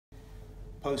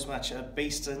Post-match at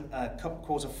Beeston, Cup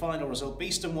quarter-final result.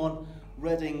 Beeston 1,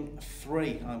 Reading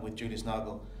 3. I'm with Julius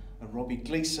Nagel and Robbie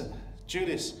Gleeson.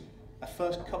 Julius, a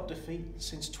first Cup defeat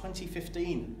since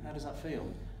 2015. How does that feel?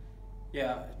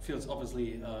 Yeah, it feels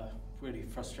obviously really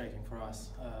frustrating for us.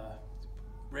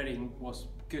 Reading was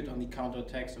good on the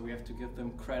counter-attack, so we have to give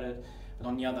them credit. But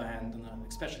on the other hand, and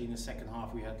especially in the second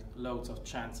half, we had loads of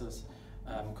chances.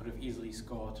 Could have easily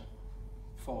scored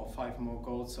 4 or 5 more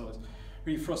goals. So it's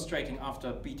really frustrating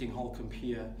after beating Holcomb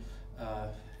here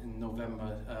in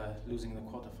November, losing the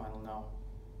quarterfinal now.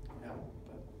 Yeah.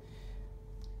 But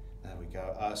there we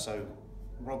go. So,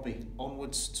 Robbie,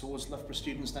 onwards towards Loughborough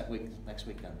Students next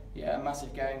week then? Yeah, a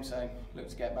massive game, so look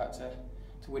to get back to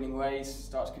winning ways,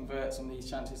 start to convert some of these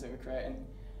chances that we're creating.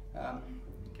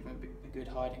 Give them a good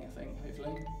hiding, I think,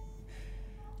 hopefully.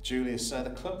 Julius,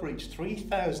 the club reached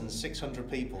 3,600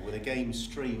 people with a game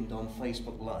streamed on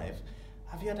Facebook Live.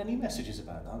 Have you had any messages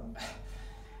about that?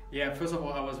 Yeah, first of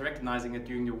all, I was recognizing it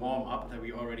during the warm-up that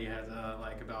we already had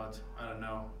like about, I don't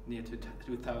know, near to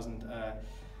 2,000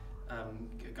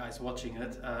 guys watching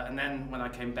it. And then when I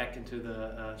came back into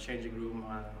the changing room,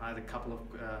 I had a couple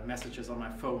of messages on my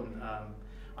phone.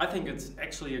 I think it's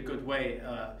actually a good way,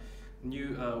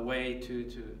 new way to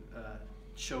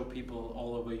show people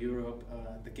all over Europe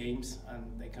the games,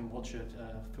 and they can watch it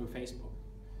through Facebook.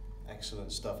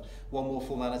 Excellent stuff. One more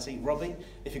formality. Robbie,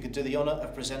 if you could do the honour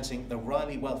of presenting the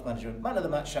Riley Wealth Management Man of the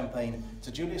Match champagne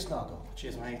to Julius Nagel.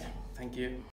 Cheers, mate. Thank you.